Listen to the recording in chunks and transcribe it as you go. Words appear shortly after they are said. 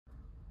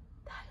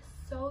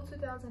so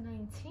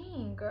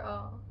 2019,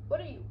 girl.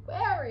 What are you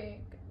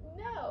wearing?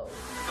 No.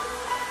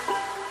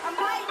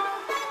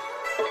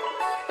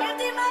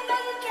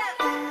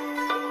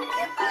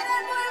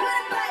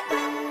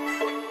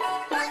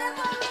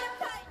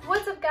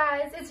 What's up,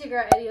 guys? It's your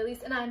girl Eddie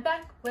Elise, and I'm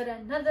back with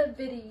another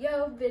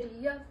video.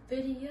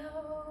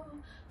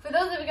 For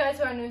those of you guys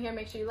who are new here,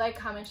 make sure you like,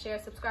 comment,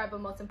 share, subscribe,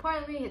 but most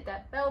importantly, hit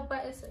that bell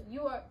button so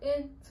you are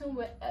in tune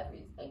with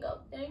every single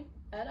thing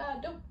that I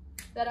do.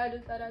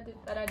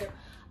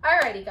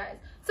 Alrighty, guys.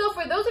 So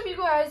for those of you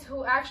guys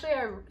who actually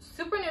are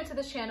super new to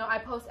this channel, I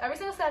post every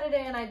single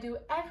Saturday and I do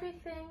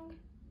everything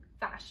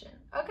fashion.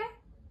 Okay.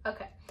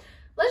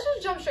 Let's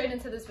just jump straight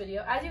into this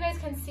video. As you guys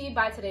can see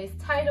by today's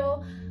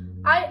title,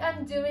 I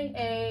am doing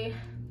a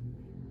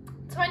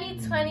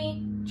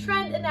 2020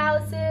 trend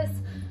analysis.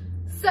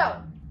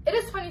 So it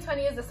is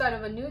 2020, is the start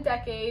of a new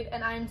decade,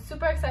 and I'm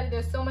super excited.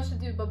 There's so much to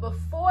do, but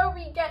before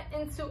we get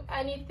into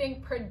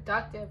anything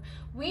productive,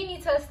 we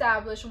need to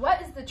establish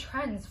what is the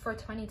trends for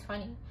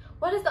 2020.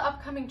 What is the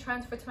upcoming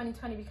trends for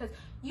 2020? Because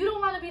you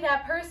don't want to be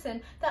that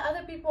person that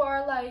other people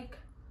are like,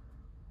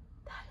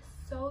 that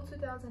is so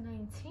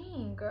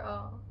 2019,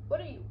 girl. What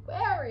are you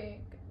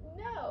wearing?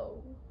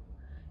 No.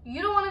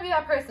 You don't want to be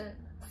that person.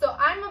 So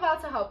I'm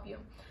about to help you.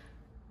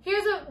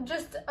 Here's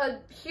just a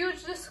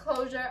huge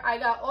disclosure. I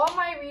got all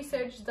my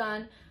research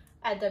done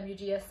at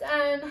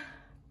WGSN,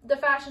 the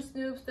Fashion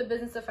Snoops, the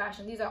Business of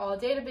Fashion. These are all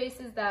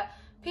databases that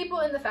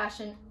people in the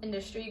fashion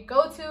industry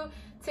go to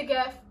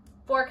get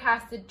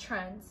forecasted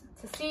trends,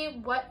 to see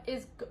what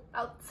is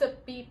about to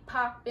be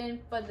popping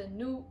for the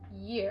new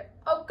year.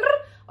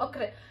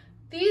 Okay.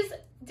 These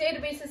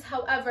databases,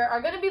 however,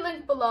 are going to be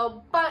linked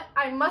below, but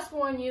I must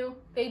warn you,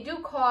 they do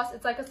cost.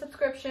 It's like a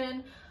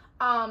subscription.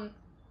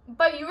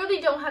 But you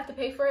really don't have to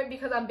pay for it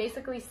because I'm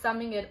basically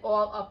summing it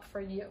all up for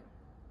you.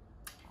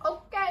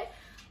 Okay.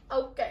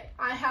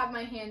 I have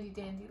my handy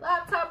dandy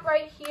laptop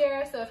right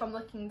here. So if I'm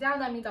looking down,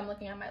 that means I'm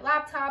looking at my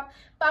laptop.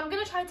 But I'm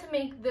going to try to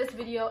make this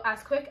video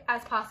as quick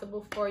as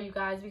possible for you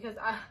guys because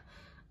I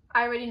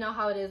already know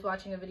how it is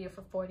watching a video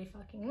for 40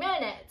 fucking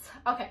minutes.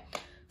 Okay,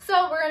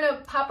 so we're going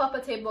to pop up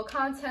a table of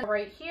content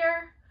right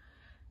here.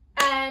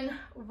 And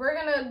we're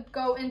gonna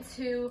go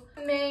into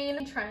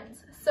main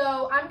trends.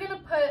 So I'm gonna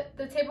put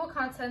the table of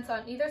contents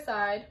on either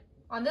side,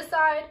 on this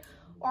side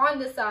or on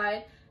this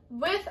side,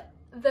 with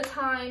the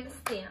time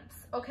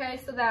stamps, okay?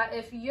 So that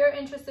if you're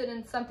interested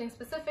in something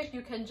specific,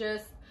 you can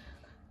just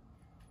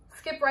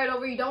skip right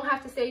over. You don't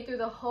have to stay through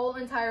the whole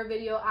entire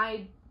video.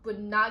 I would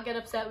not get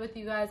upset with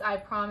you guys. I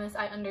promise.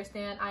 I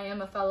understand. I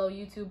am a fellow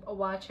YouTube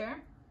watcher,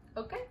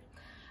 okay?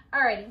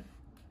 Alrighty.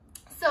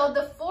 So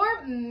the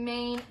four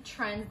main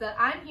trends that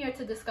I'm here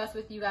to discuss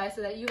with you guys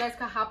so that you guys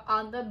can hop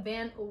on the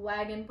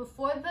bandwagon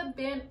before the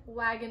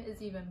bandwagon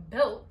is even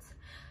built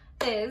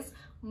is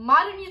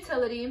modern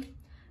utility,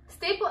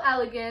 staple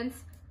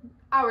elegance,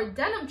 our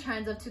denim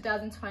trends of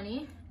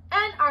 2020,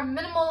 and our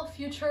minimal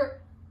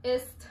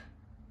futurist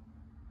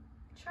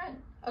trend,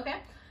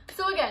 okay?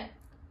 So again,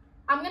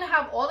 I'm going to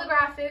have all the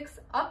graphics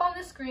up on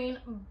the screen,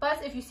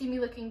 but if you see me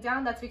looking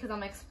down, that's because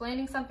I'm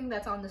explaining something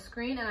that's on the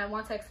screen and I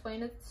want to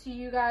explain it to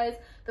you guys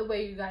the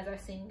way you guys are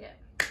seeing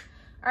it.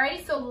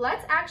 Alrighty, so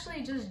let's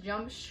actually just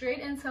jump straight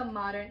into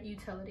modern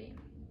utility.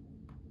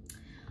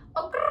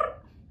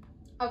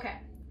 Okay,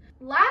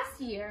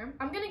 last year,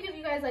 I'm going to give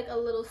you guys like a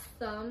little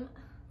sum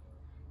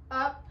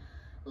up.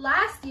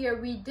 Last year,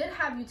 we did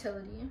have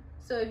utility.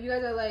 So if you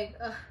guys are like,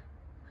 ugh,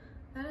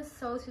 that is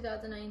so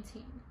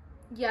 2019.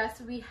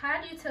 Yes, we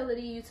had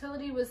utility.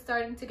 Utility was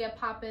starting to get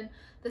poppin'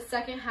 the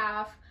second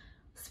half,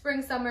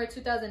 spring, summer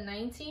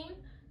 2019.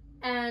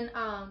 And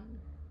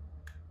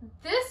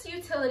this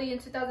utility in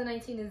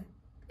 2019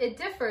 it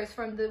differs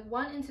from the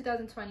one in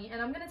 2020.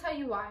 And I'm going to tell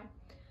you why.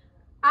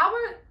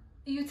 Our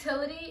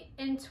utility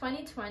in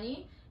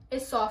 2020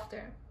 is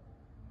softer.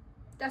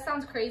 That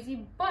sounds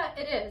crazy, but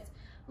it is.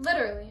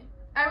 Literally,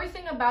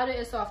 everything about it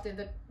is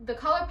softer. The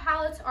color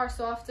palettes are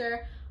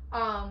softer.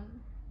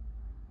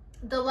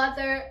 The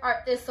leather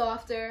is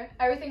softer.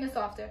 Everything is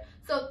softer.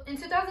 So in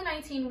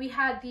 2019, we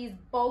had these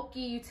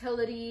bulky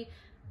utility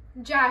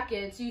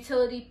jackets,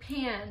 utility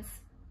pants,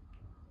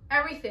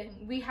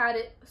 everything. We had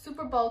it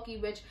super bulky,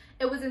 which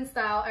it was in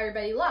style.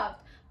 Everybody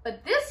loved.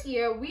 But this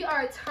year, we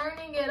are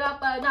turning it up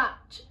a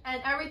notch.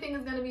 And everything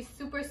is going to be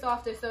super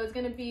softer. So it's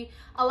going to be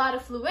a lot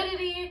of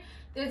fluidity.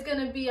 There's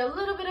going to be a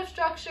little bit of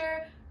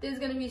structure. There's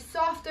going to be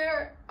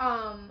softer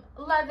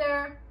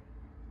leather.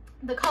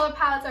 The color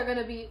palettes are going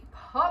to be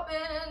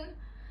popping.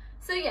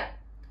 So yeah,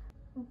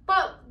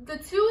 but the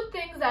two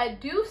things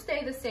that do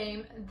stay the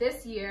same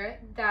this year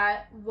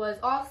that was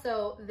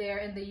also there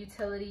in the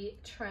utility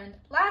trend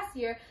last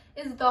year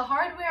is the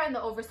hardware and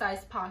the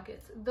oversized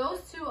pockets.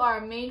 Those two are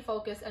our main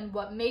focus and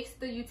what makes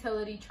the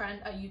utility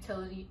trend a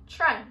utility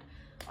trend,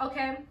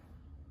 okay?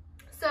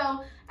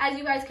 So as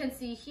you guys can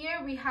see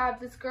here, we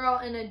have this girl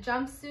in a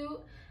jumpsuit.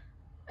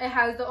 It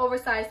has the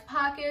oversized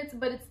pockets,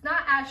 but it's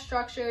not as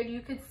structured.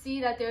 You could see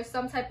that there's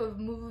some type of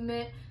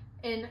movement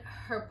in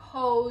her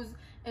pose,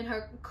 in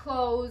her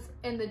clothes,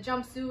 in the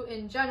jumpsuit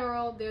in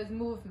general. There's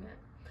movement.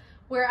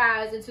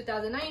 Whereas in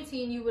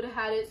 2019, you would have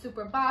had it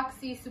super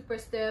boxy, super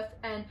stiff,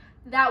 and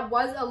that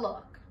was a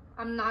look.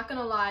 I'm not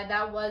gonna lie,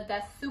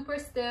 that super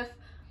stiff,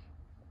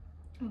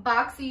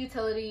 boxy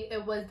utility,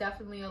 it was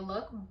definitely a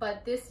look.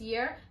 But this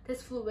year,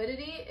 this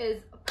fluidity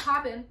is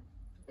popping.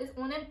 It's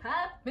on and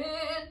popping.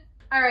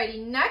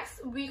 Alrighty,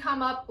 next we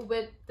come up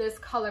with this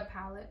color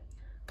palette.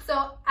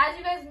 So as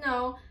you guys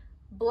know,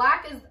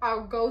 black is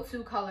our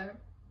go-to color.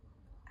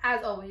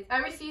 As always,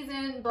 every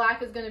season,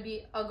 black is gonna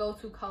be a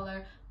go-to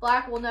color.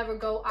 Black will never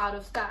go out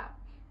of style.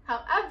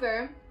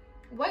 However,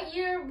 what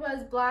year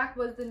was black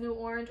was the new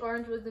orange?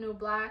 Orange was the new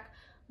black?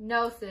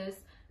 No, sis.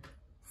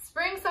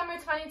 Spring, summer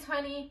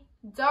 2020,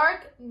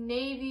 dark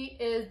navy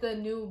is the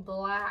new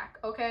black,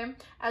 okay?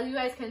 As you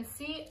guys can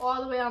see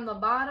all the way on the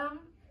bottom,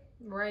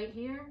 right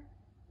here,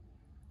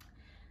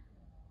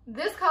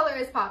 this color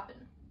is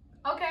popping,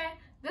 okay?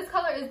 This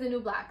color is the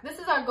new black. This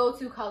is our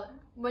go-to color.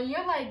 When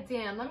you're like,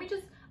 damn,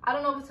 I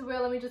don't know what to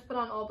wear, let me just put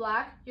on all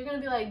black. You're gonna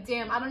be like,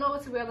 damn, I don't know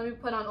what to wear, let me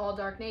put on all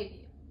dark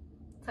navy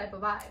type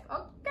of vibe.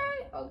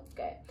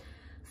 Okay.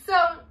 So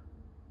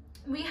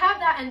we have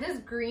that, and this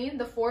green,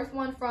 the fourth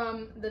one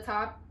from the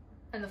top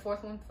and the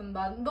fourth one from the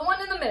bottom, the one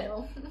in the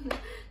middle.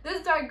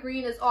 This dark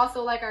green is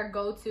also like our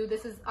go-to.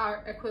 This is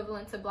our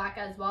equivalent to black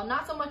as well.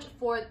 Not so much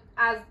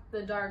as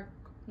the dark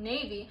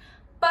navy,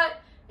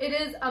 but it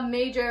is a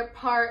major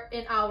part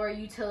in our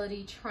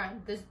utility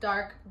trend. This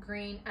dark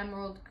green,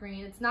 emerald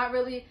green. It's not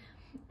really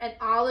an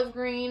olive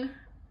green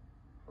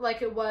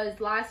like it was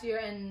last year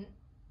in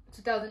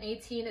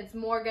 2018. It's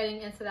more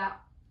getting into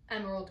that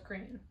emerald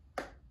green.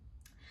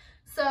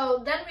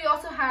 So then we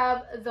also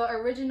have the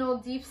original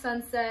deep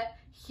sunset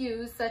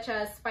hues such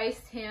as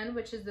Spice Tan,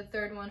 which is the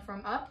third one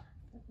from up,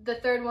 the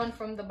third one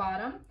from the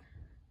bottom,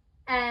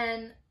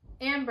 and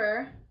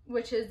Amber,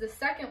 which is the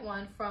second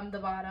one from the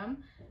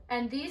bottom.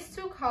 And these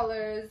two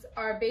colors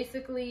are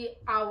basically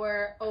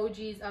our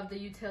OGs of the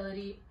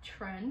utility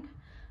trend.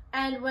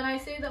 And when I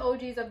say the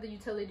OGs of the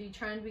utility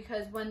trend,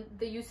 because when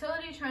the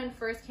utility trend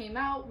first came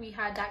out, we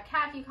had that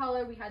khaki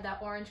color, we had that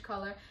orange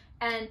color,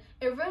 and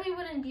it really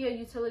wouldn't be a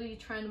utility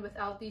trend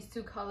without these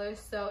two colors.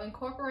 So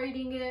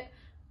incorporating it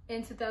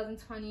in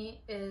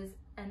 2020 is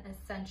an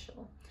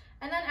essential.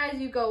 And then as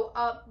you go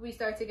up, we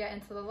start to get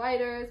into the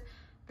lighters.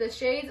 The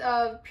shades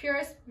of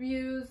Purest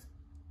Hues,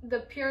 the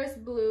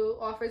Purest Blue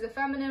offers a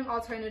feminine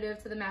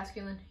alternative to the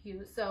masculine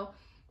hues. So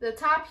the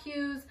top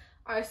hues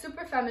are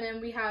super feminine.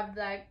 We have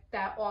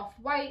that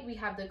off-white, we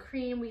have the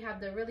cream, we have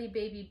the really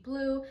baby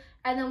blue,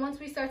 and then once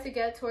we start to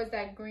get towards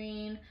that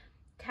green,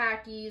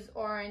 khakis,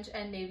 orange,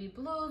 and navy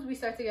blues, we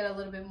start to get a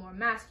little bit more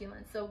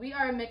masculine. So we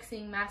are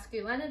mixing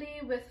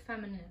masculinity with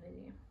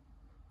femininity.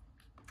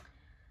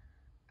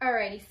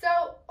 Alrighty,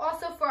 so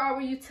also for our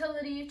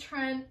utility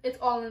trend, it's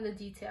all in the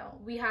detail.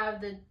 We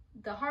have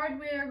the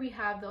hardware, we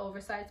have the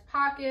oversized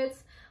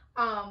pockets,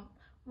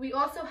 we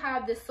also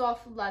have this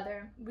soft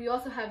leather. We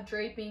also have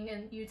draping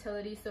and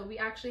utility, so we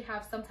actually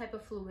have some type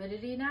of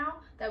fluidity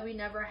now that we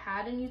never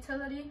had in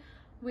utility.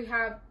 We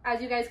have,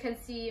 as you guys can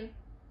see,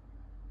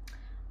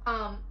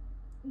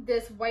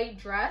 this white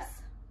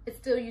dress. It's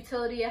still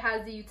utility. It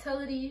has the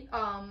utility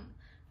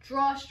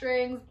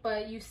drawstrings,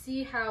 but you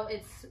see how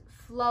it's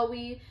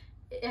flowy.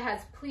 It has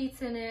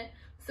pleats in it.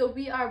 So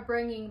we are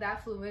bringing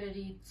that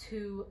fluidity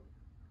to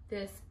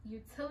this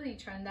utility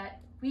trend that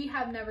we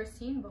have never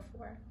seen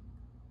before.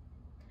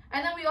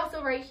 And then we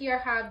also right here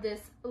have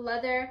this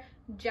leather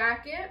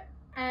jacket,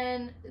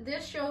 and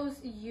this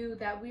shows you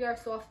that we are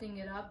softening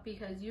it up,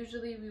 because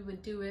usually we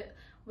would do it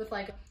with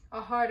like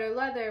a harder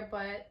leather,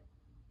 but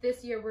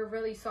this year we're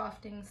really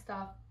softening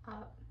stuff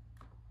up.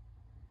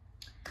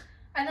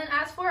 And then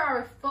as for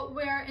our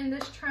footwear in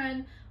this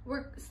trend,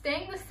 we're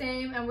staying the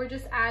same and we're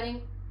just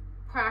adding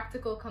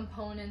practical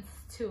components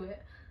to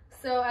it.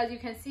 So as you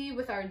can see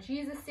with our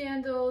Jesus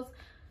sandals,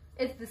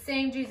 it's the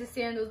same Jesus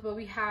sandals, but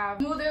we have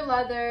smoother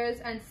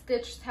leathers and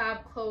stitched tab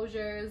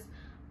closures.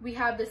 We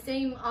have the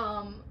same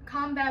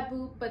combat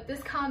boot, but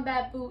this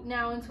combat boot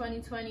now in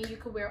 2020, you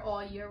could wear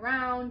all year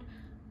round,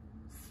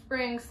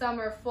 spring,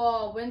 summer,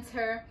 fall,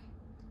 winter.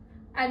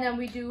 And then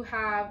we do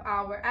have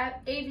our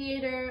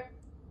aviator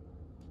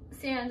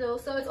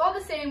sandals. So it's all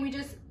the same. We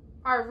just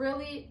are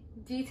really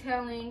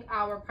detailing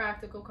our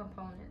practical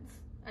components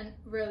and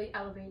really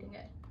elevating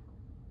it.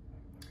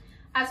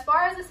 As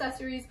far as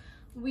accessories,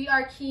 we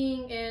are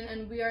keying in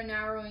and we are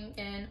narrowing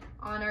in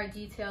on our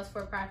details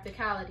for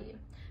practicality.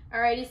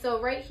 Alrighty,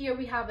 so right here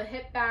we have a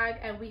hip bag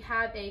and we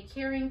have a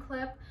carrying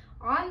clip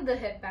on the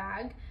hip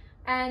bag,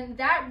 and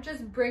that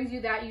just brings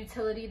you that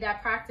utility,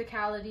 that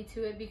practicality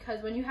to it,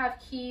 because when you have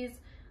keys,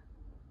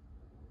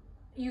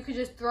 you could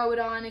just throw it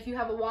on. If you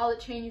have a wallet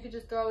chain, you could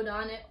just throw it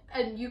on it,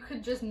 and you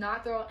could just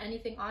not throw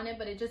anything on it,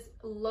 but it just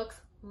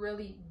looks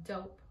really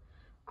dope.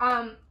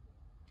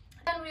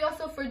 And we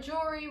also, for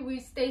jewelry,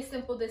 we stay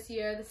simple this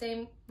year, the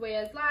same way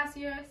as last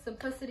year.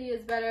 Simplicity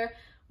is better.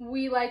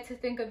 We like to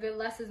think of it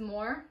less is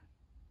more.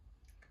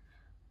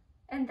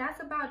 And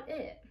that's about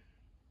it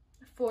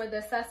for the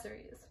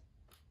accessories.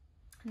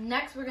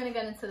 Next, we're gonna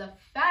get into the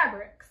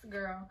fabrics,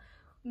 girl.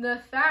 The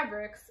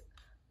fabrics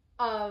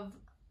of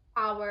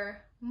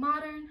our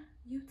modern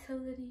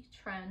utility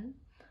trend.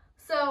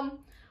 So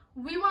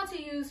we want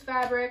to use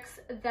fabrics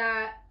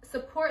that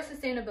support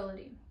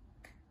sustainability.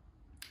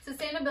 The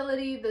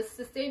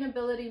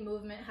sustainability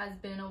movement has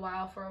been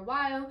for a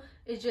while.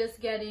 It's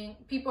just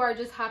people are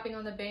just hopping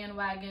on the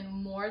bandwagon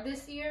more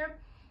this year.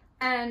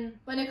 And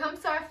when it comes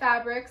to our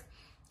fabrics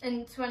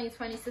in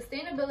 2020,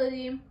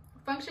 sustainability,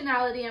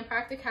 functionality, and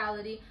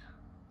practicality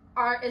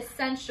are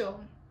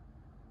essential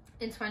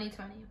in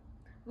 2020.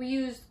 We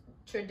use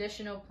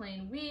traditional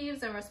plain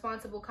weaves and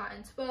responsible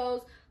cotton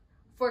twills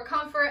for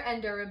comfort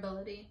and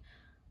durability.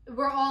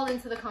 We're all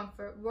into the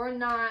comfort. We're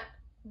not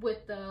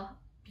with the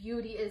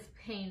beauty is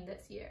pain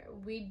this year.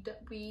 We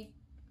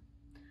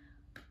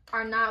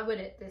are not with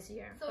it this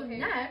year. So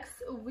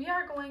next, we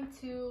are going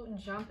to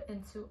jump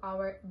into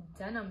our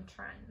denim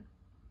trend.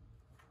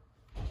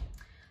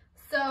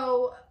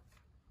 So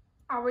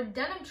our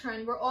denim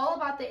trend, we're all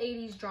about the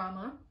 80s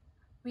drama.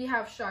 We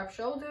have sharp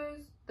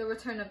shoulders, the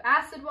return of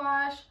acid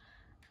wash,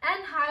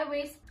 and high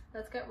waist.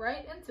 Let's get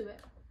right into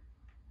it.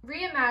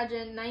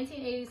 Reimagine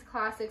 1980s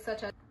classics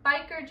such as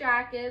biker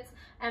jackets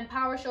and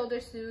power shoulder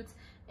suits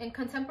in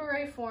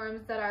contemporary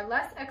forms that are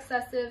less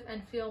excessive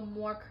and feel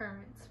more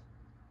current.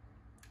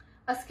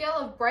 A scale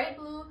of bright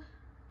blue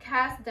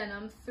cast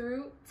denim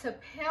through to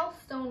pale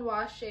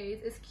stonewash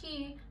shades is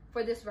key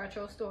for this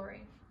retro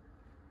story.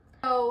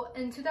 So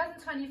in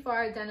 2020 for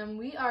our denim,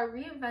 we are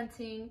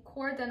reinventing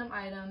core denim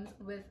items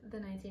with the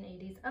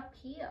 1980s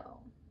appeal.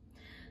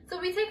 So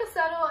we take a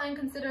subtle and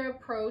considered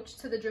approach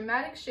to the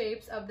dramatic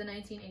shapes of the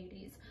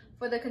 1980s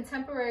for the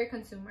contemporary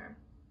consumer.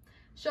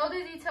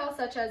 Shoulder details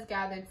such as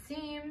gathered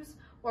seams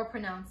or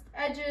pronounced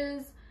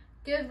edges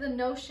give the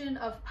notion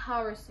of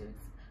power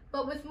suits,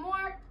 but with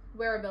more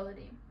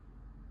wearability.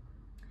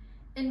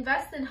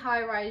 Invest in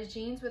high-rise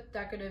jeans with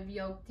decorative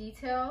yoke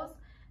details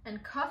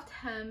and cuffed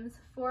hems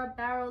for a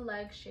barrel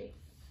leg shape.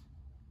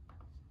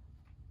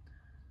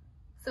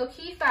 So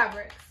key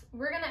fabrics.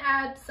 We're gonna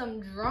add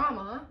some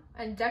drama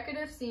and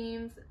decorative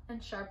seams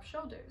and sharp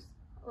shoulders.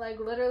 Like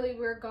literally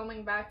we're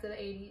going back to the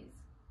 80s.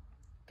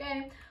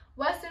 Okay,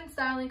 Western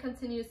styling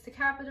continues to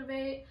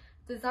captivate,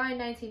 design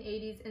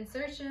 1980s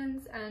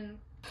insertions, and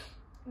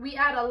we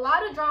add a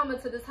lot of drama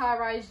to this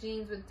high-rise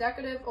jeans with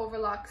decorative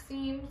overlock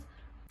seams.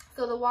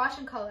 So the wash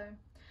and color.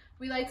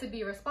 We like to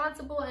be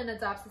responsible and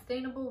adopt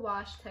sustainable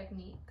wash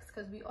techniques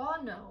because we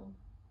all know,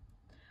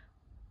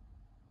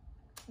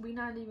 we're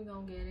not even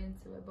gonna get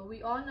into it, but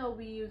we all know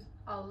we use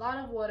a lot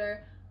of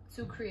water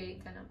to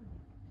create denim.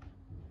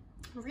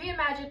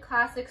 Reimagine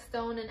classic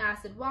stone and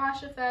acid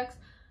wash effects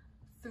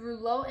through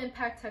low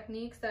impact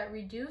techniques that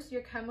reduce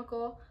your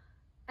chemical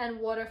and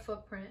water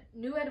footprint.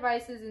 New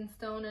advances in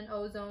stone and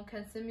ozone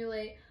can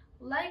simulate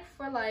like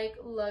for like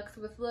looks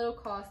with little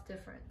cost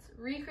difference.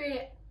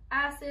 Recreate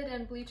acid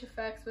and bleach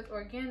effects with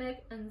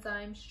organic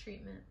enzymes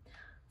treatment.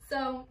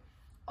 So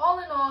all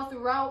in all,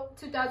 throughout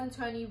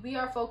 2020, we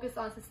are focused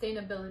on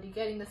sustainability,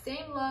 getting the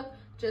same look,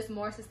 just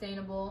more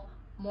sustainable,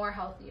 more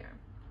healthier.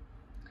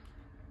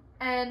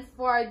 And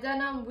for our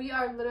denim, we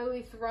are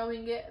literally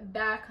throwing it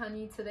back,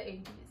 honey, to the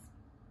 80s.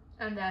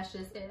 And that's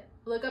just it.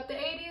 Look up the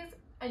 80s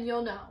and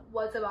you'll know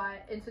what to buy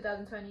in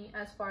 2020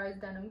 as far as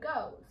denim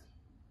goes.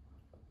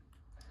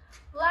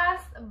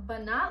 Last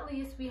but not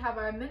least, we have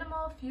our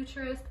minimal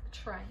futurist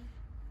trend.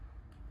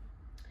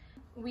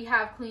 We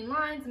have clean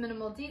lines,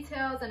 minimal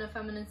details, and a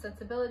feminine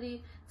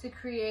sensibility to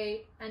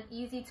create an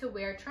easy to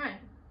wear trend.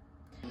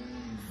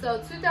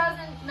 So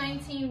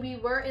 2019, we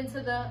were into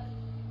the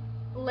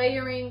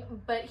layering,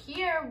 but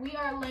here we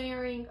are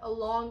layering a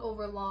long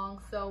over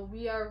long, so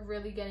we are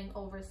really getting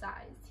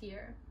oversized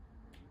here.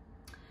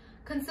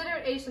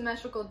 Consider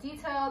asymmetrical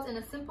details in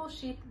a simple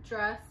sheath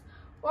dress,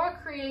 or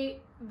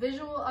create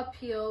visual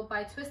appeal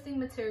by twisting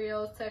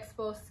materials to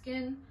expose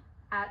skin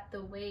at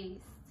the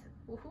waist.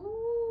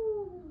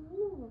 Woohoo!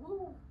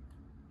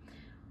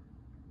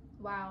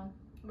 Wow,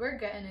 we're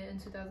getting it in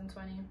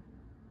 2020.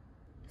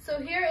 So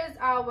here is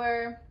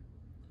our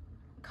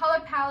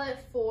color palette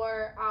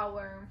for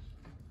our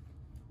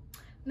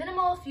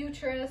minimal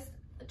futurist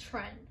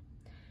trend.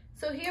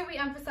 So here we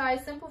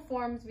emphasize simple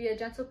forms via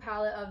gentle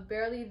palette of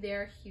barely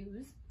there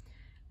hues.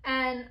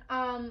 And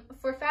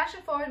for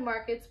fashion-forward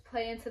markets,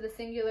 play into the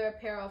singular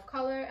apparel of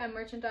color and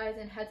merchandise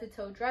in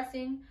head-to-toe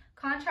dressing.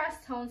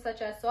 Contrast tones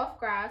such as soft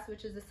grass,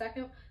 which is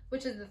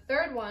the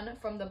third one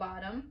from the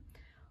bottom,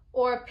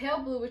 or pale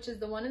blue, which is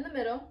the one in the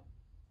middle,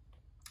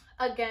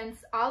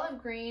 against olive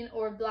green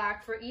or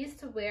black for ease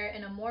to wear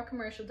in a more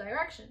commercial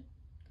direction.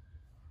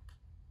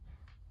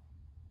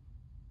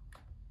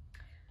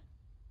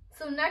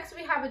 So next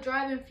we have a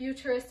drive-in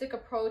futuristic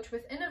approach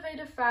with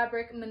innovative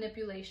fabric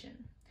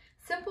manipulation.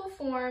 Simple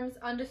forms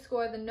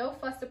underscore the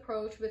no-fuss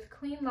approach with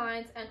clean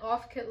lines and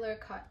off-Kittler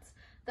cuts.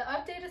 The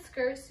updated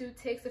skirt suit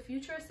takes a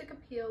futuristic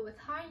appeal with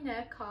high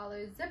neck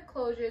collars, zip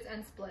closures,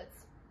 and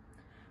splits.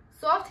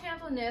 Soft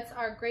handle knits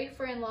are great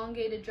for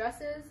elongated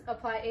dresses.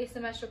 Apply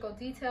asymmetrical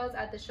details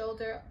at the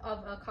shoulder of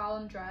a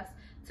column dress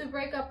to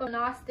break up a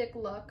monastic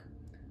look.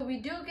 We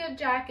do give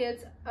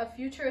jackets a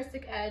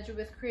futuristic edge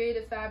with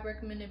creative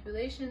fabric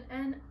manipulation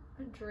and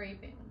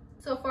draping.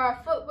 So for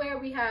our footwear,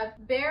 we have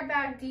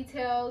bareback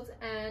details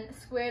and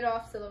squared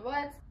off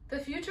silhouettes. The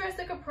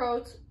futuristic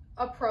approach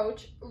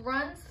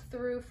runs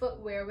through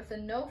footwear with a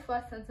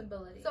no-fuss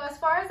sensibility. So as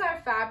far as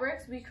our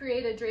fabrics, we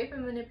create a drape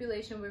and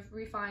manipulation with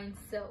refined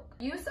silk.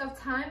 Use of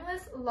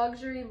timeless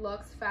luxury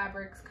luxe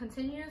fabrics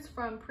continues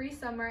from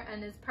pre-summer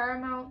and is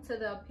paramount to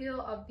the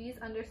appeal of these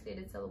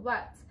understated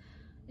silhouettes.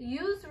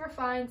 Use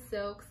refined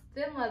silks,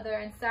 thin leather,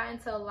 and satin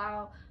to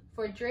allow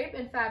for drape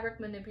and fabric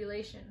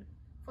manipulation.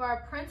 For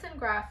our prints and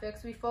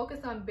graphics, we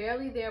focus on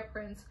barely there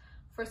prints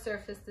for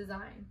surface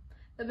design.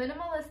 The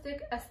minimalistic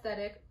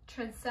aesthetic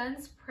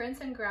transcends prints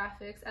and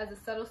graphics as a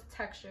subtle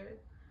texture.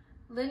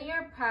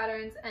 Linear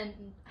patterns and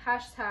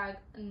hashtag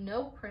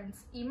no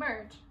prints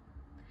emerge.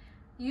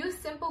 Use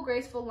simple,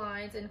 graceful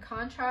lines and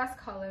contrast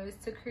colors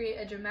to create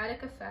a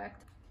dramatic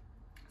effect.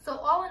 So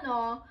all in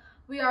all,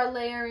 we are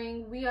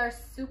layering, we are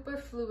super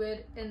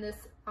fluid in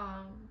this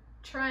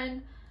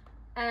trend,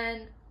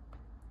 and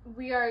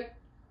we are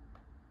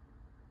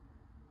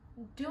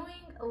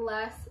doing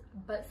less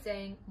but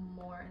saying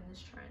more in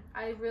this trend.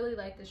 I really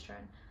like this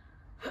trend.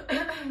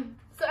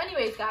 So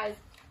anyways, guys,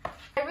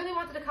 I really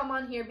wanted to come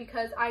on here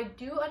because I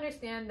do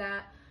understand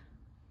that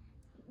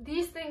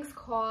these things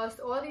cost,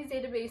 all these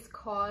database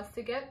costs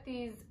to get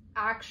these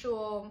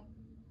actual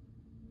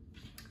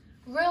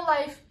real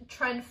life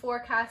trend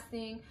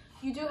forecasting.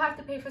 You do have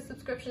to pay for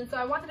subscription. So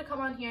I wanted to come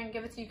on here and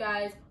give it to you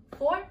guys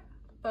for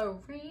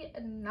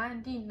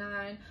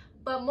 $3.99.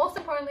 But most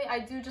importantly, I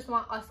do just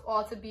want us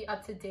all to be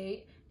up to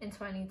date in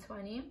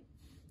 2020.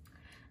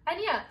 And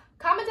yeah,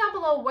 comment down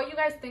below what you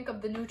guys think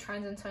of the new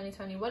trends in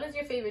 2020. What is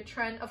your favorite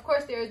trend? Of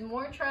course, there is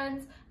more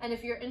trends, and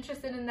if you're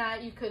interested in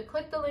that, you could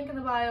click the link in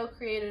the bio,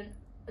 create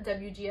a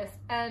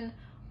WGSN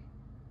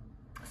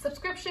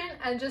subscription,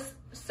 and just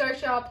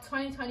search up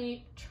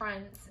 2020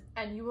 trends,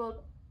 and you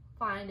will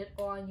find it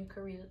all, and you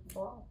can read it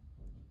all.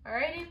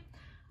 Alrighty?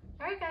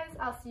 Alright guys,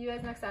 I'll see you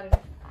guys next Saturday.